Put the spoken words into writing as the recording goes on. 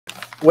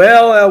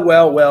Well.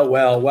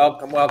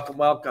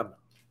 Welcome.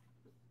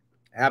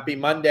 Happy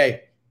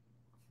Monday.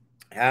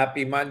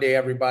 Happy Monday,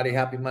 everybody.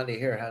 Happy Monday.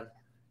 Here, hon.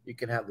 You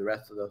can have the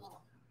rest of those.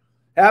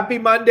 Happy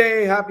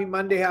Monday.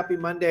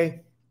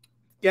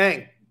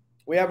 Gang,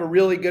 we have a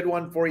really good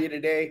one for you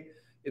today.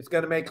 It's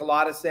going to make a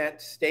lot of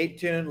sense. Stay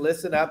tuned.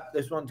 Listen up.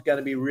 This one's going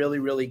to be really,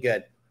 really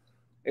good.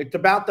 It's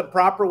about the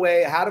proper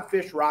way, how to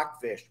fish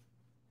rockfish.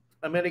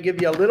 I'm going to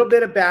give you a little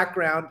bit of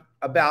background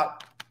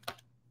about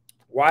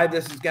why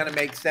this is going to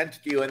make sense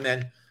to you. And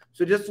then,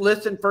 so just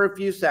listen for a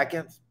few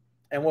seconds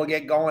and we'll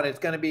get going. It's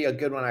going to be a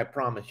good one, I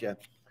promise you.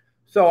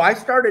 So I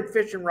started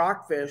fishing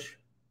rockfish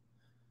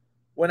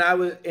when I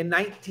was in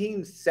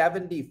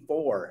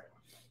 1974.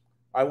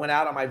 I went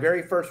out on my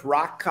very first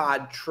rock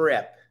cod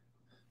trip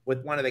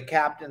with one of the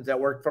captains that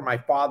worked for my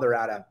father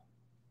out of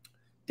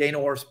Dana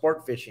Wharf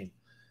Sport Fishing.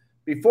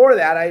 Before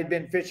that, I had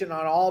been fishing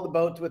on all the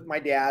boats with my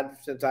dad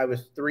since I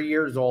was 3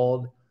 years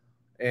old.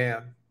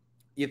 And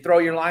you throw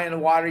your line in the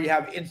water, you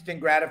have instant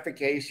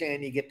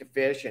gratification, you get to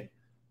fish, and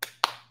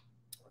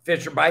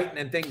fish are biting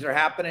and things are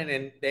happening,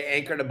 and they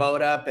anchor the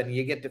boat up and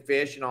you get to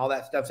fish and all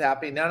that stuff's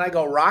happening. Then I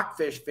go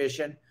rockfish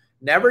fishing.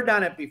 Never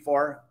done it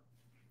before.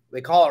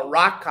 They call it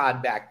rock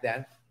cod back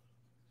then.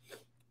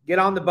 Get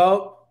on the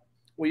boat.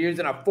 We're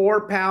using a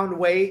 4-pound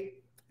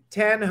weight,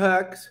 10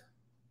 hooks.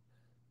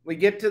 We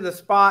get to the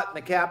spot and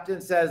the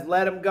captain says,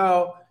 let them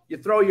go. You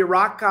throw your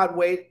rock cod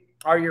weight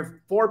or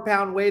your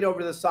 4-pound weight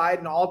over the side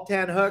and all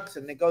 10 hooks,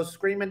 and it goes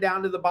screaming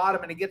down to the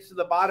bottom, and it gets to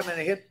the bottom and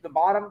it hits the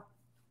bottom.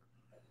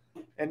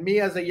 And me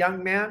as a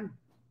young man,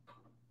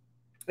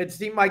 it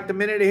seemed like the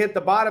minute it hit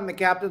the bottom, the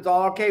captain's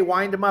all, okay,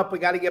 wind him up. We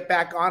got to get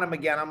back on him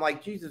again. I'm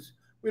like, Jesus,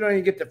 we don't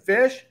even get to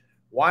fish.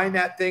 Wind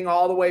that thing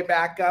all the way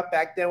back up.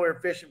 Back then we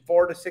were fishing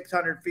 400 to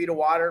 600 feet of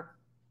water.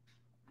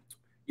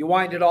 You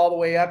wind it all the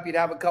way up, you'd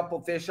have a couple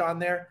fish on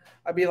there.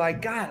 I'd be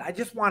like, God, I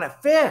just want to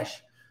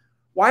fish.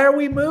 Why are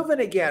we moving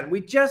again?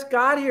 We just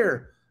got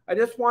here. I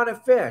just want to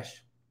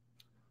fish.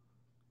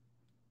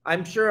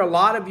 I'm sure a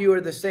lot of you are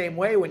the same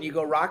way when you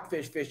go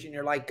rockfish fishing.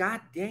 You're like,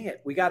 God dang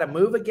it, we got to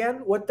move again?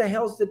 What the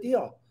hell's the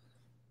deal?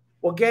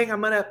 Well, gang,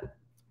 I'm going to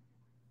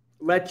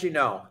let you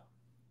know.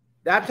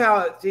 That's how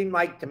it seemed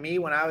like to me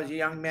when I was a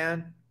young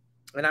man.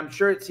 And I'm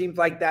sure it seems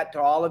like that to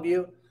all of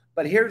you.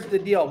 But here's the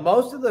deal.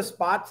 Most of the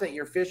spots that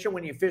you're fishing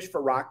when you fish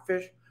for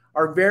rockfish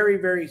are very,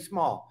 very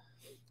small.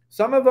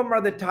 Some of them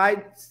are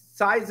the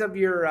size of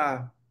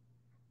your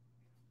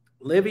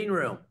living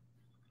room.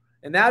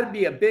 And that would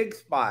be a big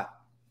spot.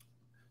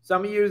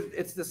 Some of you,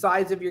 it's the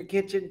size of your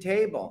kitchen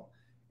table.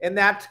 And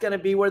that's going to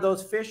be where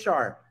those fish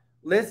are.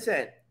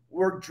 Listen,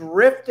 we're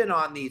drifting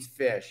on these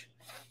fish.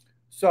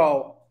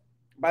 So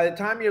by the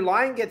time your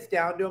line gets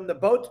down to them, the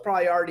boat's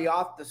probably already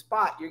off the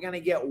spot. You're going to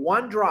get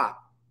one drop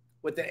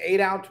with an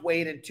 8-ounce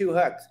weight and 2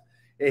 hooks.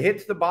 It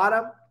hits the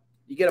bottom,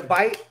 you get a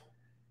bite,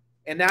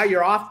 and now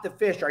you're off the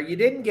fish. Or you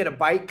didn't get a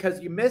bite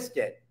because you missed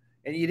it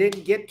and you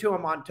didn't get to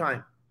them on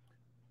time.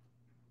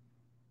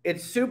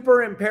 It's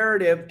super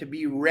imperative to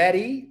be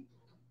ready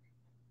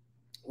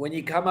when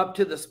you come up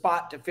to the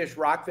spot to fish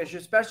rockfish,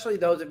 especially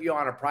those of you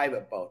on a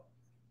private boat.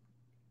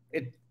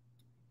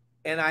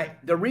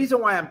 The reason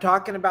why I'm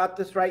talking about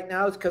this right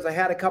now is because I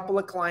had a couple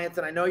of clients,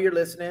 and I know you're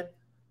listening,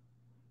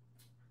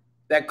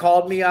 that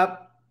called me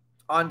up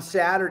on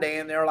Saturday,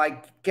 and they're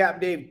like,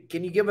 Captain Dave,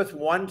 can you give us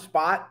one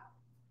spot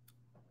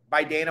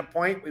by Dana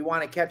Point? We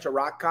want to catch a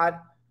rock cod.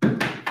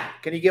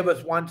 Can you give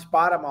us one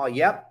spot? I'm all,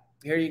 yep,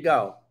 here you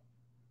go.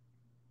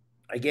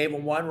 I gave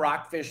them one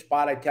rockfish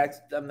spot. I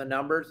texted them the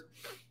numbers.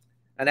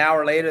 An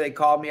hour later, they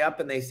called me up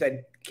and they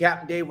said,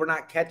 Captain Dave, we're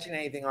not catching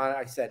anything on it.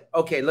 I said,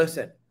 okay,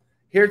 listen,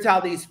 here's how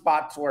these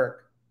spots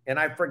work. And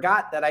I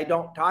forgot that I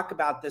don't talk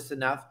about this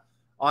enough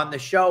on the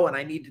show, and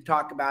I need to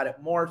talk about it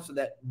more so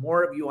that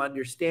more of you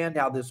understand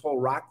how this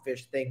whole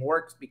rockfish thing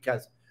works,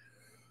 because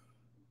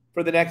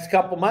for the next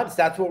couple months,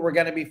 that's what we're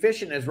going to be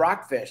fishing is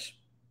rockfish,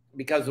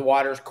 because the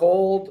water's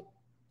cold.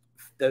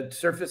 The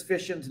surface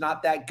fishing's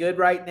not that good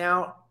right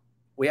now.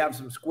 We have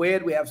some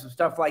squid, we have some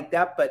stuff like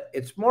that, but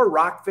it's more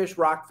rockfish.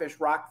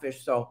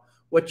 So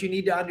what you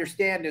need to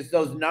understand is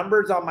those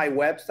numbers on my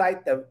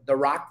website, the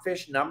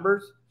rockfish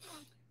numbers,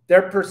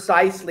 they're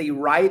precisely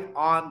right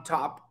on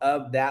top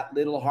of that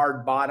little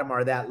hard bottom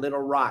or that little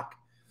rock.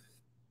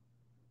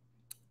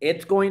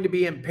 It's going to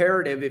be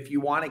imperative if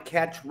you want to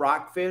catch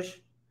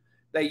rockfish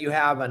that you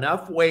have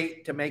enough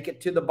weight to make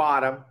it to the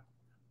bottom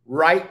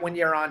right when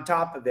you're on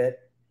top of it.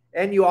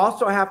 And you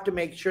also have to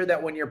make sure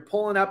that when you're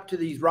pulling up to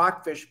these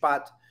rockfish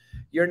spots,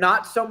 you're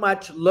not so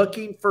much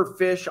looking for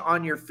fish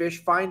on your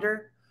fish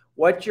finder.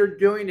 What you're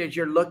doing is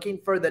you're looking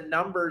for the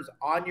numbers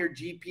on your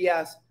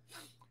GPS.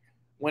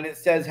 When it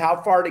says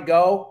how far to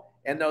go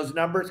and those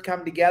numbers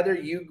come together,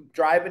 you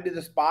drive into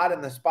the spot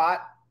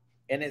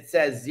and it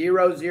says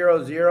 0,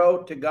 0,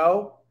 0 to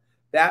go.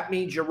 That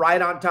means you're right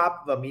on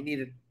top of them. You need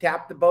to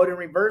tap the boat in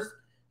reverse,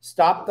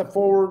 stop the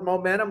forward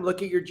momentum,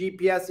 look at your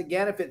GPS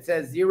again. If it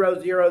says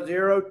 0, 0,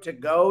 0 to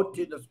go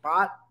to the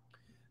spot,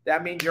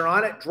 that means you're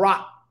on it.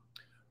 Drop.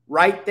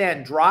 Right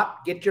then,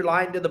 drop. Get your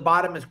line to the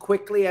bottom as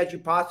quickly as you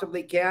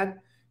possibly can.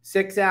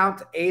 6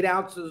 ounce, 8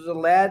 ounces of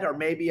lead, or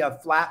maybe a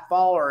flat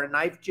fall or a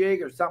knife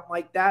jig or something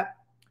like that,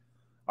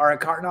 or a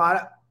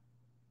carnata.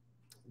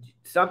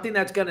 Something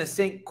that's going to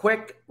sink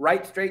quick,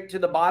 right straight to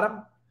the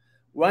bottom.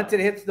 Once it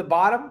hits the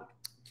bottom,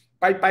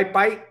 bite, bite,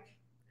 bite,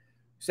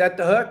 set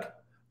the hook,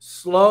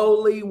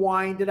 slowly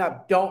wind it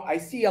up. I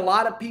see a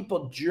lot of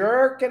people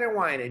jerking and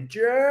whining,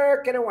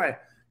 jerking and whining.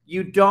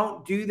 You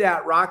don't do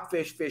that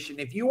rockfish fishing.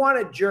 If you want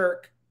to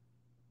jerk,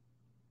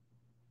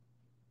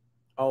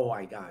 oh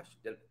my gosh.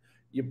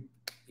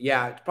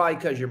 Yeah, it's probably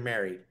because you're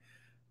married.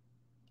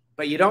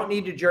 But you don't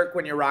need to jerk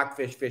when you're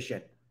rockfish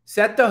fishing.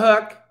 Set the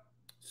hook,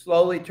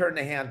 slowly turn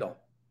the handle.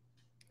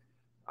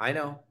 I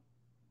know.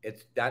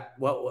 It's that,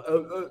 well,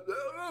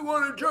 I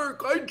want to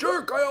jerk.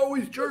 I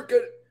always jerk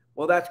it.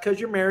 Well, that's because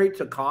you're married,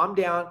 so calm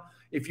down.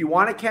 If you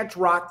want to catch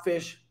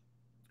rockfish,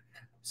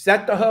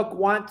 set the hook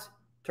once,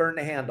 turn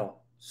the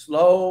handle.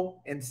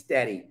 Slow and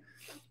steady.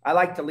 I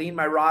like to lean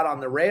my rod on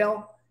the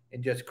rail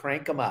and just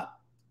crank them up.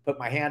 Put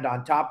my hand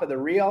on top of the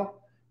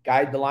reel,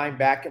 guide the line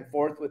back and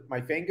forth with my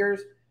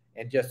fingers,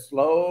 and just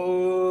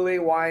slowly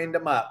wind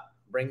them up.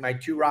 Bring my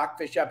 2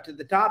 rockfish up to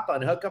the top,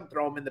 unhook them,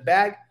 throw them in the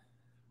bag.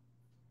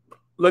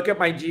 Look at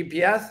my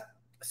GPS,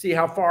 see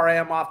how far I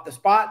am off the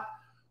spot.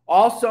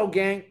 Also,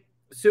 gang,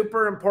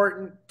 super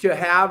important to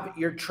have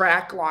your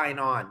track line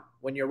on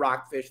when you're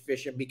rockfish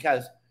fishing,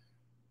 because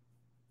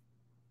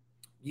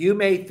you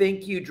may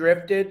think you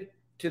drifted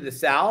to the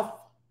south,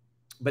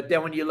 but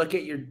then when you look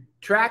at your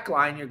track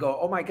line, you go,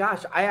 oh my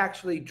gosh, I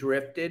actually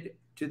drifted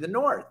to the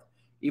north.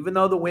 Even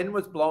though the wind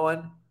was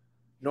blowing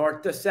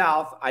north to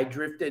south, I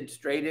drifted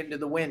straight into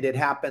the wind. It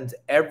happens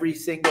every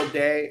single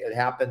day. It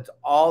happens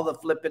all the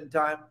flipping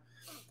time.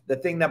 The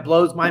thing that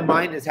blows my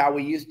mind is how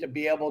we used to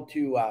be able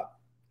to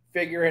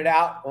figure it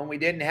out when we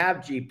didn't have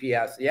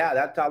GPS. Yeah,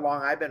 that's how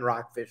long I've been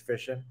rockfish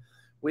fishing.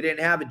 We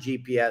didn't have a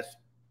GPS.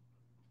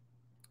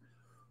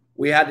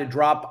 We had to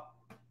drop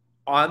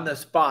on the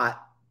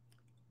spot.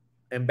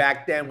 And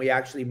back then, we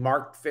actually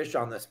marked fish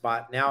on the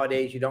spot.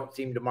 Nowadays, you don't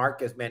seem to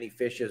mark as many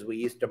fish as we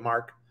used to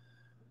mark.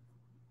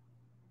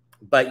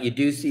 But you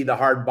do see the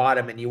hard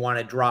bottom, and you want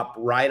to drop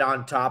right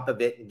on top of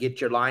it and get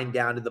your line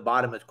down to the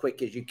bottom as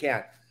quick as you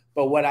can.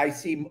 But what I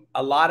see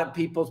a lot of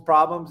people's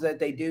problems that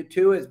they do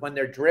too is when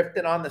they're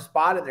drifting on the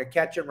spot and they're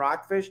catching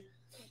rockfish,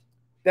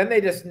 then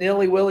they just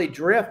nilly-willy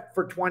drift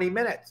for 20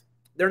 minutes.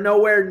 They're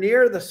nowhere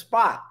near the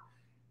spot.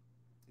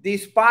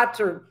 These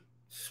spots are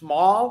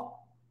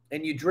small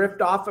and you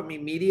drift off them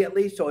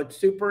immediately. So it's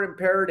super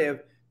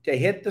imperative to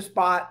hit the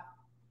spot,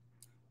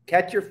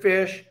 catch your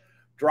fish,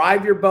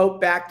 drive your boat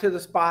back to the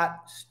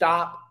spot,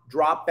 stop,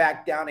 drop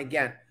back down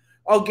again.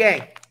 Oh,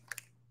 gang,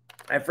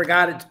 I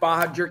forgot it's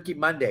Baja Jerky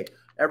Monday.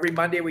 Every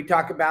Monday we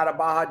talk about a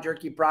Baja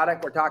Jerky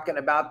product. We're talking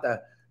about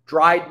the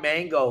dried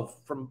mango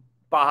from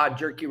Baja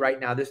Jerky right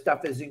now. This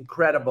stuff is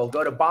incredible.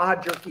 Go to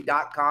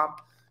bajajerky.com.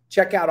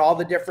 Check out all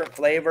the different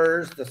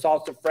flavors, the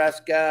salsa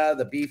fresca,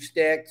 the beef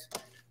sticks,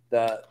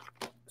 the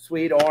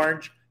sweet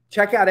orange.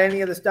 Check out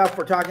any of the stuff.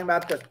 We're talking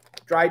about the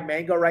dried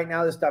mango right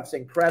now. This stuff's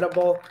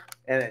incredible.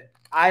 And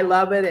I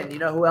love it. And you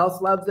know who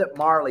else loves it?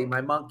 Marley,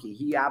 my monkey.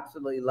 He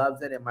absolutely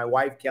loves it. And my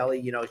wife, Kelly,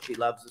 you know, she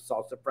loves the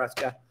salsa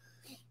fresca.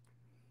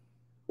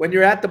 When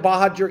you're at the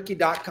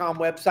bajajerky.com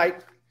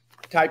website,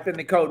 type in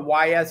the code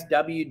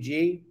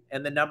YSWG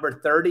and the number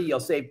 30. You'll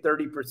save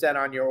 30%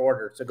 on your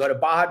order. So go to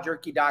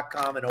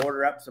bajajerky.com and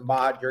order up some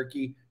Baja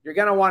Jerky. You're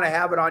going to want to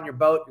have it on your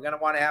boat. You're going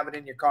to want to have it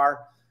in your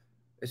car,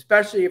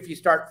 especially if you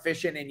start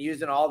fishing and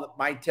using all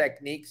my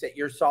techniques at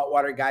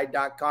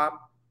yoursaltwaterguide.com.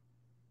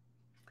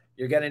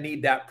 You're going to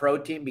need that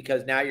protein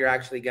because now you're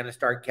actually going to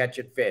start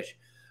catching fish.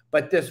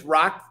 But this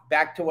rock,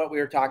 back to what we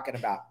were talking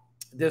about.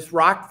 This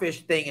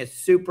rockfish thing is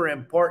super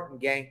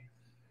important, gang,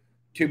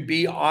 to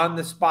be on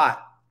the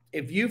spot.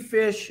 If you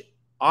fish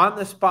on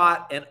the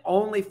spot and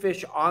only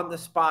fish on the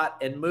spot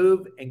and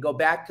move and go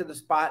back to the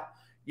spot,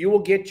 you will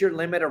get your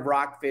limit of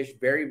rockfish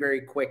very,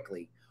 very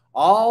quickly.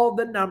 All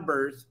the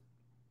numbers,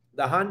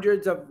 the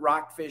hundreds of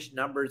rockfish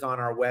numbers on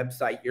our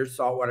website,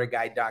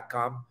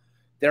 yoursaltwaterguide.com,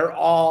 they're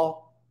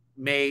all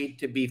made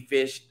to be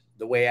fished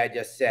the way I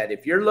just said.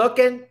 If you're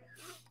looking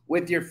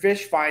with your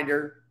fish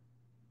finder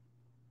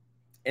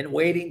and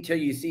waiting till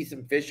you see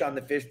some fish on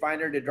the fish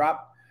finder to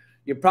drop,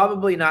 you're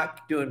probably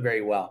not doing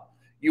very well.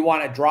 You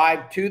want to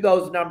drive to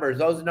those numbers.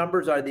 Those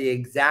numbers are the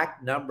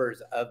exact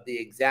numbers of the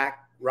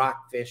exact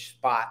rockfish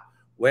spot,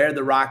 where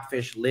the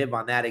rockfish live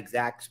on that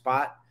exact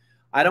spot.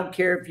 I don't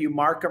care if you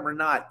mark them or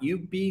not.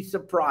 You'd be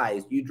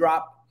surprised. You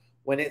drop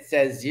when it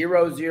says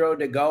 00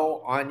 to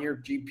go on your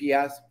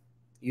GPS,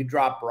 you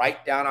drop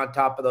right down on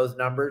top of those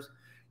numbers.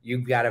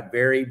 You've got a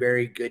very,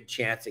 very good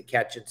chance of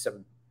catching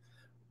some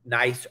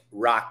nice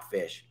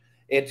rockfish.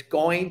 It's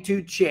going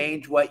to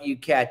change what you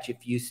catch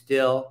if you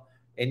still,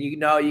 and you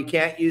know you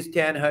can't use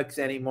 10 hooks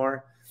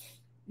anymore.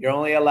 You're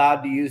only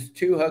allowed to use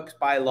 2 hooks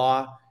by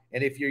law.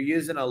 And if you're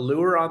using a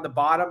lure on the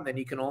bottom, then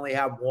you can only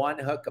have 1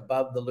 hook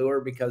above the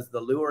lure because the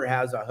lure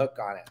has a hook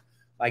on it.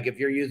 Like if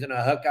you're using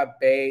a hookup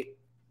bait,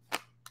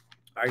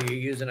 or you're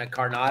using a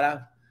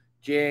carnata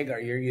jig, or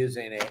you're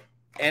using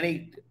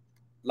any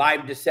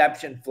live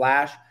deception,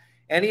 flash,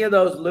 any of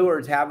those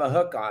lures have a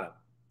hook on them.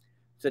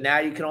 So now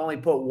you can only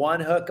put one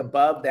hook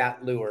above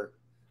that lure,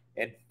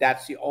 and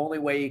that's the only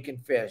way you can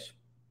fish.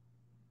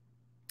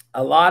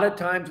 A lot of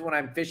times when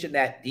I'm fishing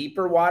that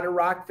deeper water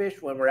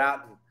rockfish, when we're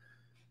out in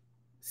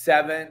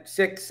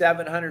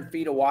 700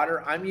 feet of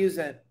water, I'm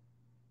using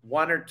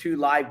 1 or 2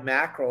 live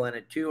mackerel in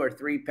a 2 or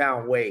 3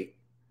 pound weight.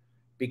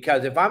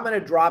 Because if I'm going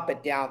to drop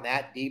it down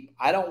that deep,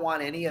 I don't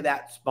want any of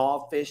that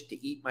small fish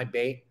to eat my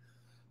bait.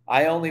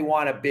 I only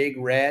want a big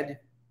red.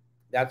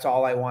 That's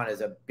all I want,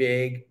 is a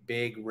big,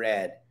 big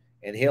red.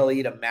 And he'll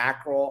eat a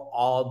mackerel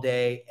all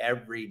day,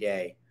 every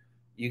day.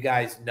 You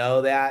guys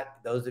know that.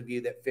 Those of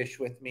you that fish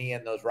with me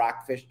in those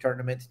rockfish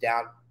tournaments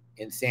down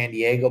in San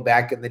Diego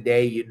back in the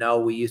day, you know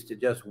we used to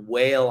just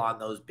wail on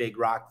those big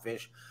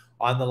rockfish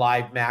on the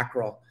live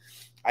mackerel.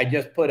 I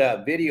just put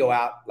a video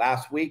out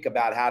last week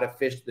about how to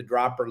fish the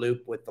dropper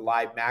loop with the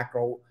live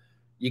mackerel.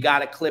 You got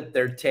to clip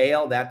their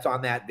tail. That's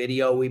on that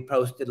video we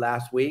posted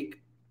last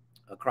week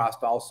across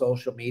all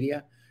social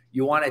media.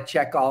 You want to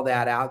check all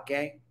that out,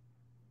 gang.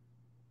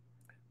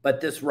 But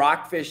this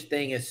rockfish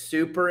thing is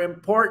super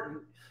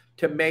important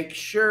to make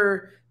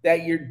sure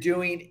that you're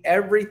doing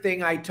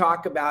everything I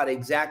talk about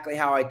exactly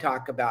how I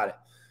talk about it.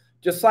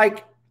 Just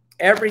like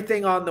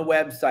everything on the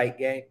website,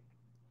 gang.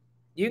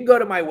 You can go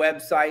to my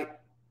website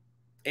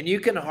and you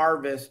can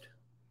harvest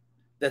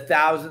the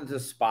thousands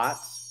of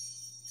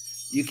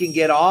spots. You can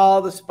get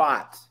all the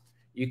spots.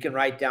 You can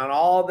write down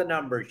all the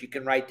numbers. You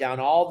can write down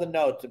all the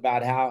notes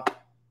about how.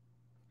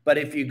 But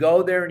if you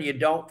go there and you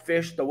don't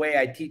fish the way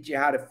I teach you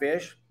how to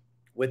fish,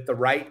 with the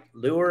right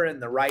lure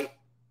and the right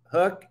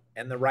hook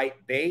and the right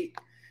bait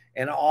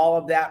and all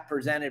of that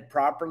presented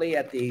properly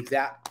at the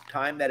exact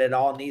time that it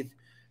all needs,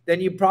 then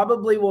you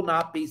probably will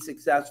not be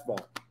successful.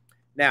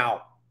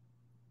 Now,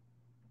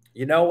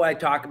 you know, I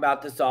talk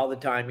about this all the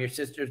time. Your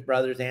sister's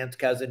brother's aunt's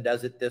cousin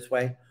does it this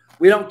way.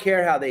 We don't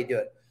care how they do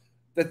it.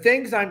 The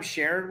things I'm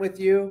sharing with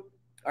you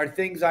are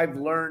things I've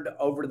learned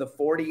over the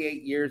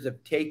 48 years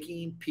of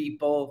taking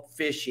people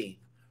fishing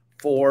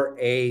for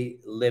a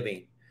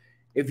living.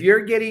 If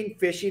you're getting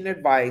fishing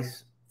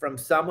advice from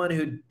someone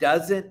who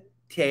doesn't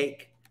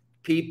take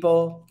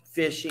people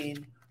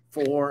fishing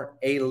for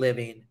a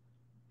living,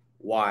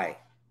 why?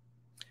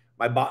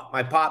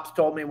 My pops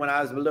told me when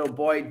I was a little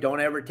boy, don't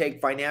ever take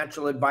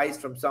financial advice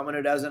from someone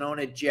who doesn't own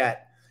a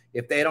jet.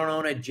 If they don't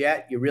own a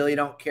jet, you really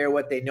don't care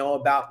what they know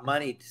about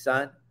money,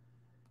 son.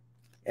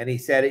 And he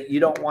said,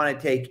 you don't want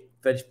to take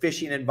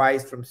fishing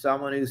advice from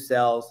someone who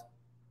sells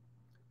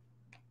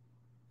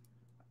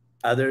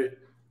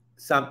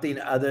something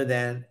other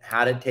than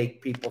how to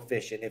take people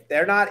fishing. If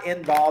they're not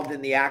involved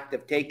in the act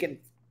of taking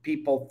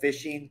people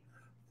fishing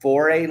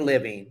for a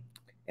living,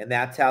 and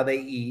that's how they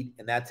eat,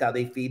 and that's how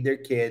they feed their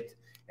kids,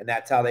 and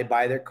that's how they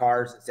buy their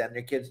cars and send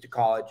their kids to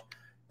college,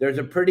 there's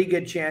a pretty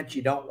good chance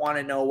you don't want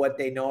to know what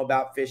they know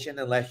about fishing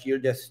unless you're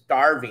just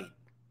starving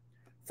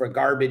for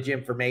garbage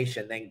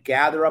information. Then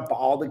gather up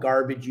all the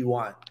garbage you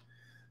want.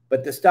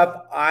 But the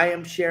stuff I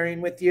am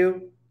sharing with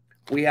you,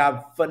 we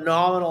have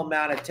phenomenal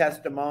amount of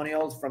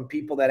testimonials from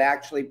people that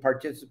actually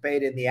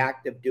participate in the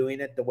act of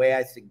doing it the way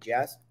I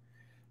suggest,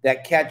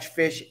 that catch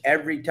fish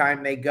every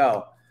time they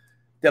go.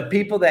 The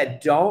people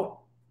that don't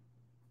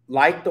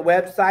like the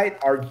website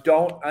or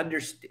don't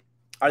understand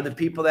are the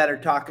people that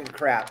are talking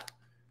crap.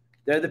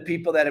 They're the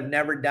people that have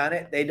never done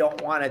it. They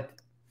don't want to.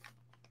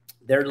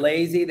 They're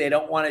lazy. They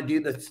don't want to do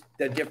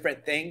the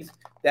different things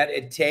that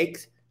it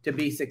takes to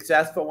be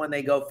successful when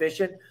they go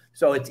fishing.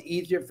 So it's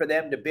easier for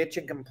them to bitch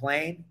and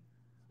complain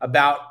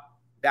about,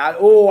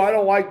 oh, I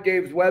don't like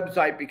Dave's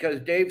website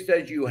because Dave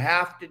says you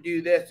have to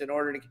do this in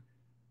order to.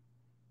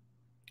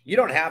 You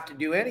don't have to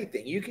do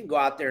anything. You can go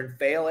out there and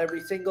fail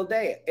every single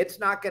day. It's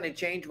not going to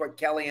change what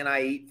Kelly and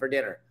I eat for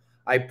dinner.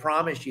 I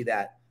promise you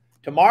that.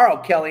 Tomorrow,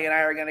 Kelly and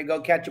I are going to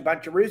go catch a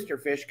bunch of rooster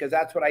fish because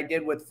that's what I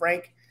did with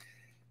Frank.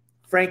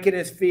 Frank and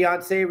his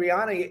fiancee,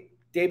 Rihanna,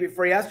 day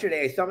before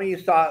yesterday. Some of you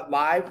saw it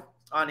live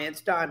on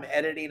Insta. I'm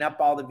editing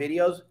up all the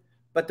videos.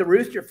 But the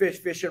rooster fish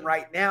fishing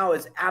right now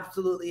is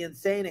absolutely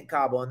insane in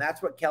Cabo. And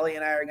that's what Kelly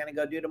and I are going to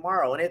go do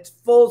tomorrow. And it's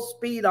full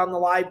speed on the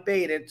live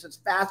bait. It's as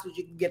fast as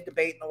you can get the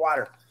bait in the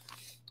water.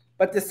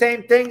 But the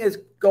same thing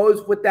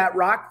goes with that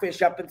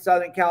rockfish up in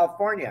Southern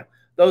California.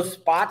 Those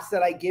spots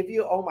that I give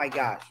you, oh my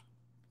gosh.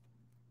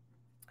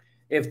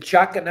 If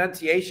Chuck,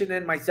 Annunciation,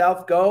 and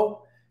myself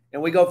go,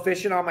 and we go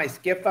fishing on my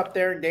skiff up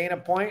there in Dana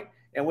Point,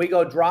 and we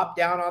go drop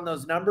down on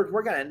those numbers,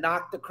 we're going to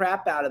knock the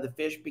crap out of the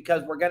fish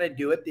because we're going to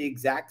do it the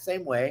exact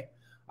same way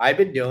I've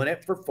been doing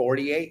it for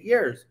 48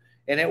 years.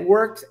 And it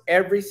works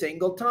every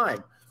single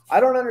time. I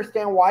don't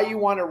understand why you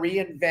want to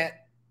reinvent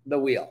the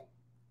wheel.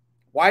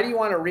 Why do you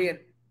want to reinvent?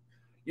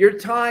 Your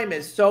time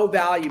is so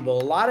valuable.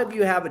 A lot of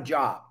you have a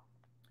job,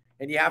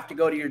 and you have to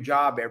go to your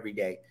job every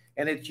day.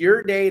 And it's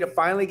your day to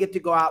finally get to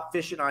go out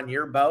fishing on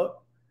your boat.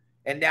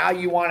 And now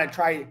you want to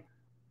try.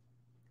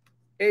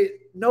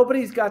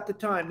 Nobody's got the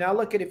time. Now,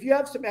 look, if you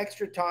have some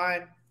extra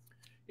time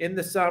in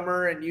the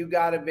summer and you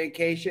got a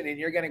vacation and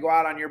you're going to go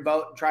out on your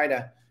boat and try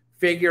to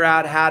figure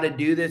out how to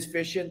do this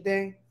fishing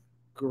thing,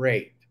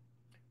 great.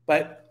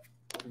 But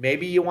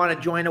maybe you want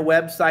to join a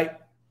website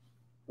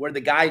where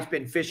the guy's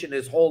been fishing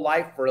his whole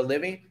life for a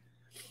living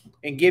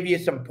and give you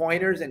some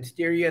pointers and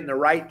steer you in the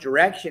right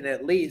direction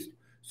at least.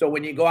 So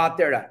when you go out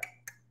there to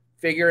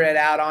figure it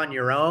out on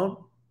your own,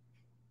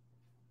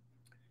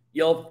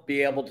 you'll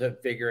be able to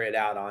figure it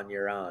out on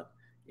your own.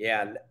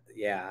 Yeah,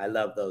 I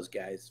love those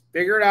guys.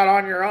 Figure it out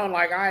on your own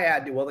like I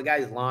had to. Well, the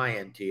guy's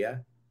lying to you.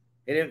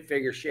 He didn't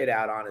figure shit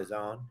out on his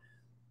own.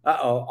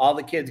 Uh-oh, all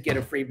the kids get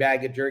a free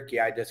bag of jerky.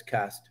 I just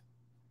cussed.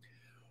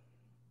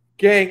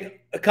 Gang,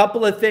 a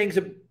couple of things.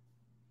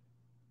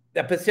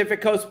 The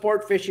Pacific Coast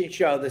Sport Fishing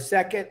Show, the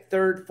 2nd,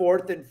 3rd,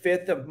 4th, and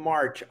 5th of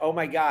March. Oh,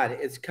 my God,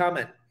 it's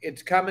coming.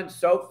 It's coming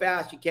so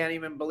fast you can't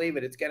even believe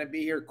it. It's going to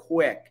be here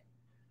quick.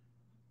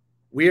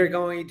 We are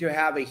going to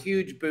have a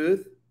huge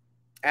booth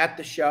at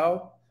the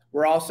show.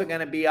 We're also going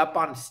to be up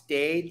on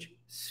stage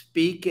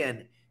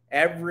speaking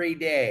every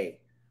day.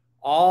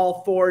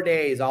 All 4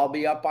 days, I'll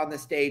be up on the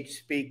stage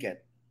speaking.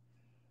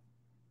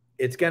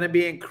 It's going to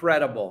be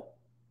incredible.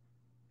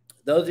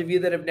 Those of you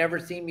that have never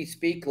seen me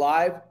speak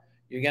live,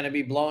 you're going to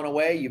be blown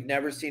away. You've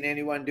never seen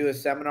anyone do a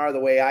seminar the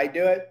way I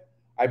do it.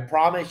 I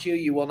promise you,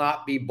 you will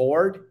not be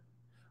bored.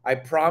 I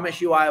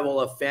promise you, I will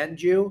offend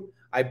you.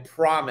 I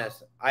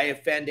promise. I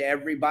offend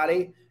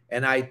everybody,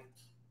 and I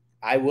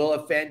will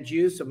offend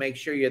you, so make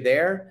sure you're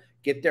there.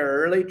 Get there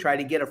early. Try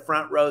to get a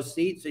front row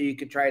seat so you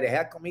can try to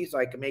heckle me so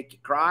I can make you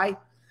cry.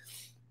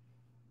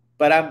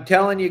 But I'm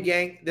telling you,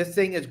 gang, this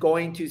thing is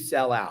going to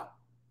sell out.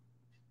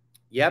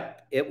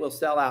 Yep, it will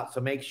sell out.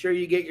 So make sure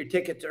you get your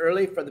tickets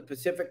early for the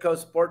Pacific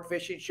Coast Sport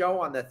Fishing Show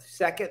on the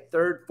 2nd,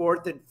 3rd,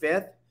 4th, and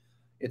 5th.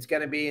 It's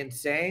going to be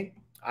insane.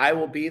 I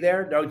will be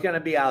there. There's going to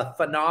be a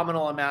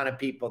phenomenal amount of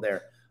people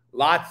there.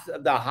 Lots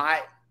of the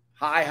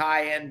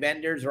high-end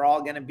vendors are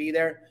all going to be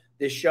there.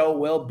 This show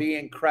will be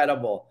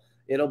incredible.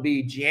 It'll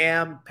be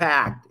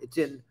jam-packed. It's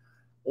in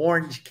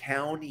Orange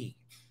County.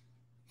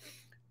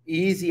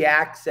 Easy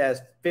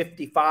access,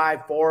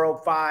 55,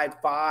 405,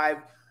 5,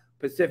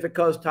 Pacific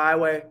Coast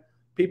Highway.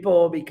 People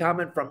will be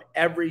coming from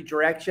every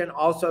direction.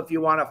 Also, if you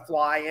want to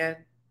fly in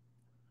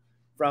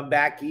from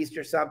back east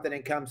or something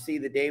and come see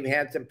the Dave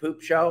Hansen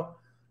Poop Show,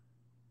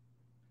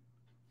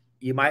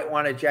 you might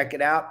want to check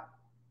it out.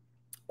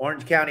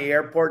 Orange County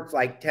Airport's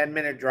like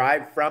 10-minute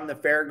drive from the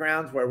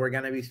fairgrounds where we're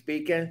going to be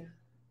speaking.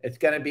 It's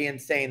going to be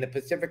insane. The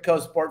Pacific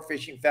Coast Sport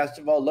Fishing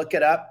Festival. Look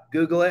it up.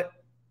 Google it.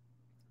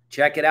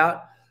 Check it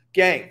out.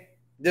 Gang,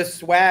 this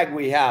swag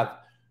we have,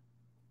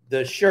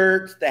 the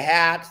shirts, the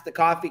hats, the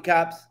coffee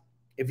cups.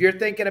 If you're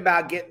thinking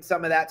about getting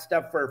some of that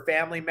stuff for a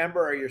family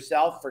member or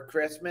yourself for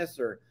Christmas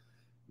or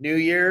New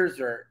Year's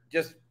or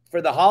just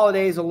for the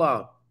holidays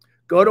alone,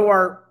 go to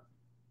our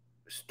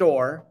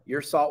store,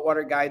 Your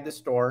Saltwater Guide, the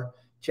store.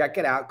 Check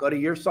it out. Go to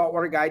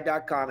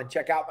yoursaltwaterguide.com and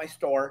check out my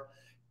store.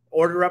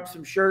 Order up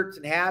some shirts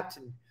and hats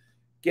and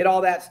get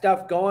all that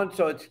stuff going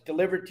so it's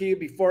delivered to you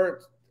before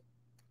it's,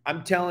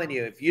 I'm telling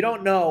you, if you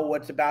don't know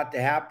what's about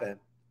to happen,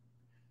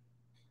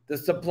 the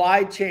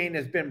supply chain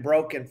has been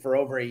broken for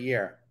over a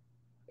year.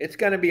 It's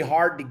going to be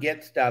hard to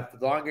get stuff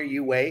the longer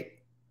you wait.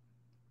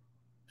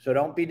 So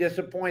don't be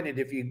disappointed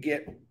if you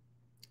get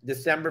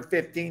December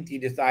 15th, you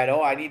decide,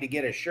 oh, I need to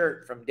get a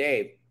shirt from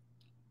Dave.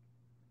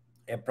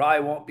 It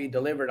probably won't be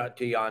delivered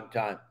to you on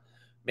time.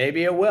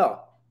 Maybe it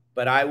will,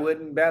 but I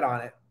wouldn't bet on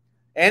it.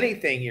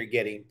 Anything you're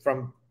getting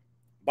from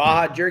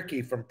Baja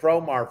Jerky, from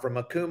Promar, from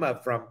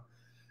Akuma, from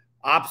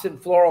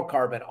Opsin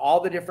Fluorocarbon, all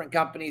the different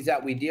companies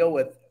that we deal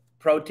with,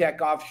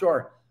 ProTech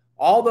Offshore,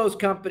 all those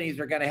companies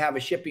are going to have a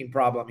shipping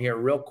problem here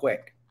real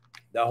quick.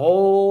 The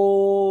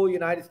whole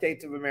United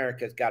States of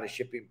America has got a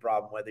shipping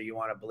problem, whether you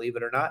want to believe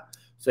it or not.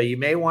 So you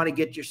may want to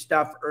get your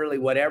stuff early,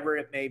 whatever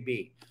it may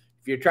be.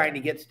 If you're trying to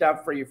get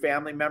stuff for your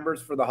family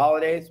members for the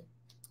holidays,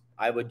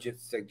 I would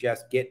just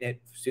suggest getting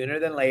it sooner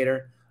than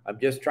later. I'm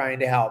just trying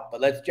to help.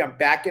 But let's jump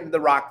back into the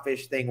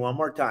rockfish thing one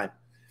more time.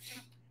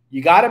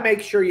 You got to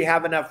make sure you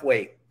have enough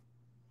weight.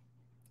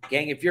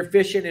 Gang, if you're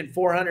fishing in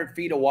 400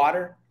 feet of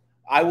water,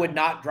 I would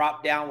not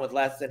drop down with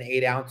less than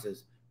 8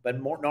 ounces.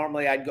 But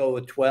normally I'd go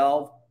with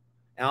 12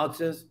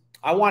 ounces.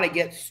 I want to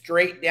get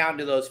straight down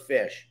to those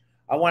fish.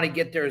 I want to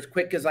get there as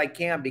quick as I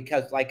can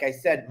because, like I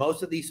said,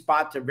 most of these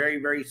spots are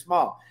very, very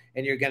small,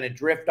 and you're going to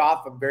drift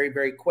off them very,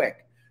 very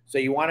quick. So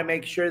you want to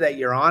make sure that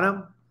you're on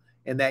them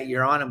and that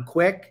you're on them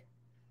quick,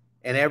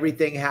 and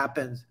everything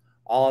happens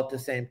all at the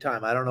same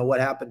time. I don't know what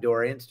happened to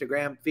our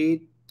Instagram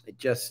feed. It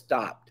just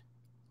stopped.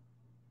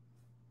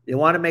 You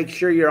want to make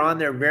sure you're on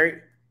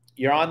there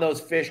you're on those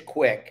fish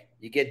quick.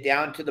 You get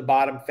down to the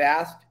bottom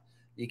fast.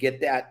 You get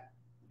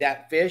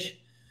that fish.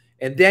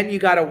 And then you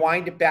got to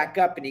wind it back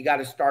up and you got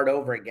to start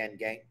over again,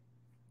 gang.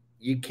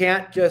 You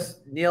can't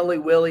just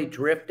nilly-willy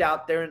drift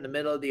out there in the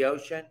middle of the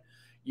ocean.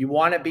 You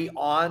want to be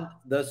on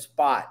the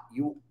spot.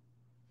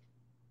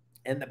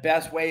 And the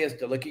best way is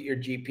to look at your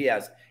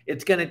GPS.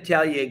 It's going to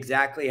tell you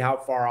exactly how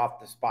far off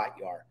the spot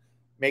you are.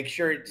 Make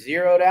sure it's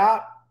zeroed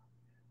out.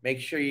 Make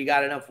sure you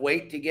got enough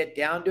weight to get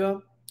down to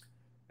them.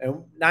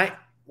 And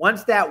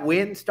once that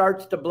wind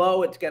starts to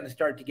blow, it's going to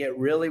start to get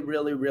really,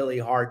 really, really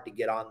hard to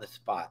get on the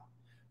spot.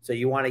 So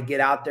you want to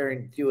get out there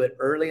and do it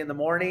early in the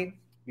morning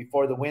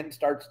before the wind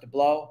starts to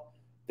blow,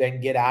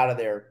 then get out of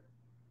there.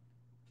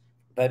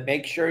 But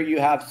make sure you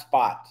have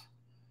spots.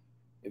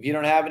 If you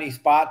don't have any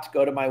spots,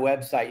 go to my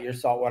website,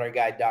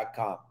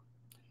 yoursaltwaterguide.com.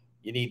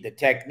 You need the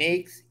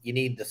techniques, you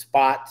need the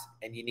spots,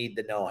 and you need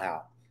the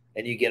know-how.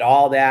 And you get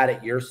all that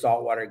at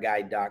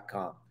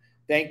yoursaltwaterguide.com.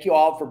 Thank you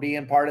all for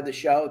being part of the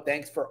show.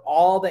 Thanks for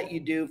all that you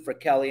do for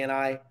Kelly and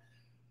I.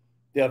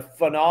 The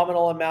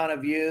phenomenal amount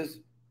of views,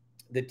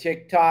 the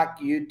TikTok,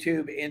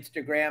 YouTube,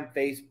 Instagram,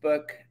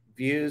 Facebook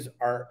views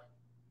are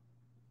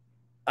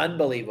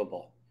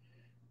unbelievable.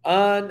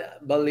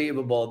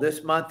 Unbelievable.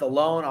 This month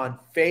alone on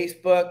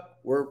Facebook,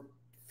 we're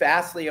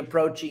fastly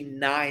approaching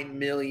 9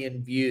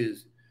 million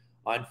views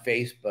on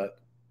Facebook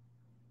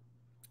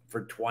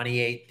for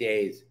 28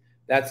 days.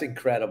 That's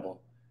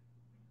incredible.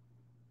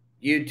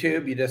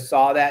 YouTube, you just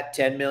saw that,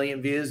 10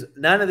 million views.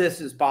 None of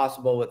this is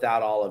possible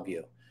without all of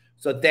you.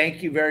 So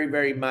thank you very,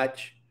 very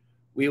much.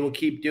 We will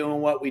keep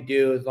doing what we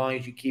do as long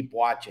as you keep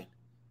watching.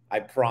 I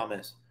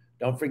promise.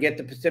 Don't forget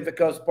the Pacific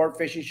Coast Sport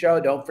Fishing Show.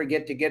 Don't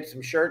forget to get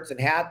some shirts and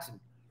hats and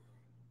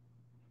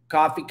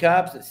coffee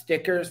cups and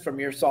stickers from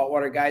Your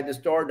Saltwater Guide, the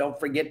store. Don't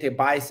forget to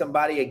buy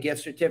somebody a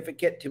gift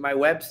certificate to my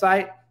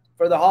website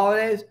for the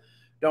holidays.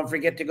 Don't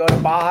forget to go to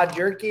Baja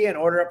Jerky and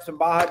order up some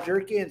Baja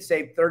Jerky and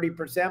save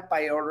 30%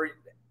 by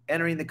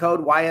entering the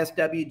code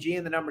YSWG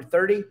and the number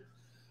 30.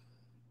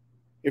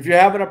 If you're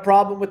having a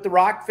problem with the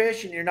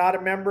Rockfish and you're not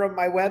a member of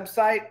my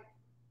website,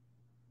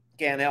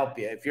 can't help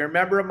you. If you're a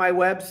member of my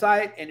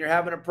website and you're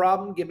having a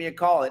problem, give me a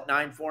call at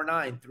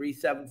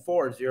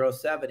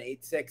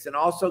 949-374-0786. And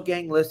also,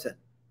 gang, listen,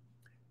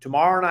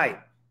 tomorrow night,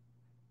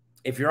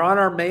 if you're on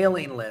our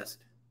mailing list,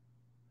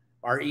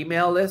 our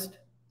email list,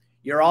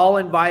 you're all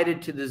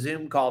invited to the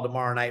Zoom call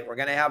tomorrow night. We're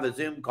going to have a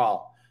Zoom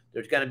call.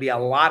 There's going to be a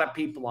lot of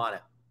people on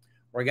it.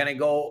 We're going to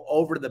go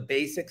over the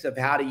basics of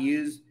how to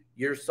use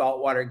Your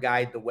Saltwater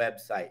Guide, the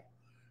website.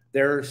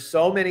 There are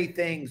so many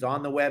things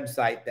on the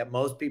website that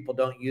most people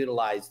don't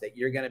utilize that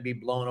you're going to be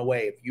blown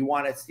away. If you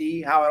want to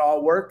see how it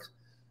all works,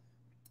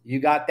 you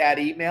got that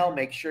email.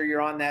 Make sure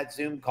you're on that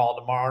Zoom call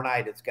tomorrow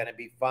night. It's going to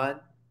be fun,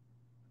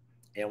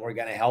 and we're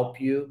going to help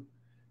you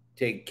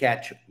to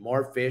catch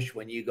more fish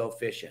when you go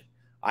fishing.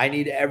 I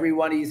need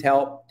everybody's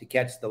help to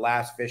catch the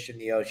last fish in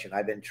the ocean.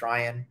 I've been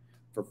trying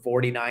for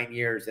 49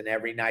 years, and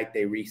every night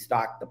they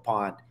restock the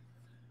pond.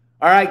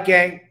 All right,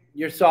 gang.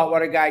 Your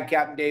Saltwater Guide,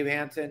 Captain Dave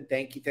Hansen.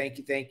 Thank you, thank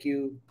you, thank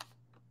you.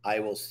 I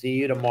will see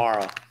you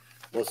tomorrow.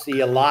 We'll see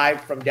you live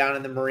from down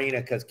in the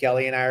marina because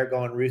Kelly and I are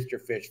going rooster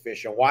fish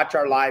fishing. Watch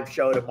our live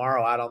show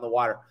tomorrow out on the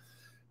water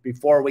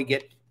before we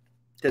get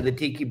to the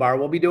Tiki Bar.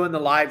 We'll be doing the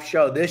live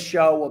show. This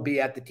show will be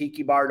at the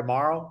Tiki Bar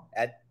tomorrow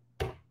at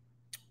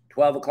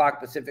 12 o'clock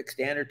Pacific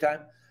Standard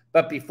Time.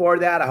 But before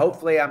that,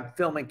 hopefully I'm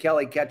filming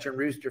Kelly catching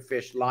rooster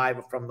fish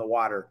live from the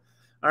water.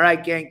 All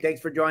right, gang.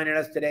 Thanks for joining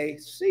us today.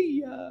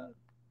 See ya.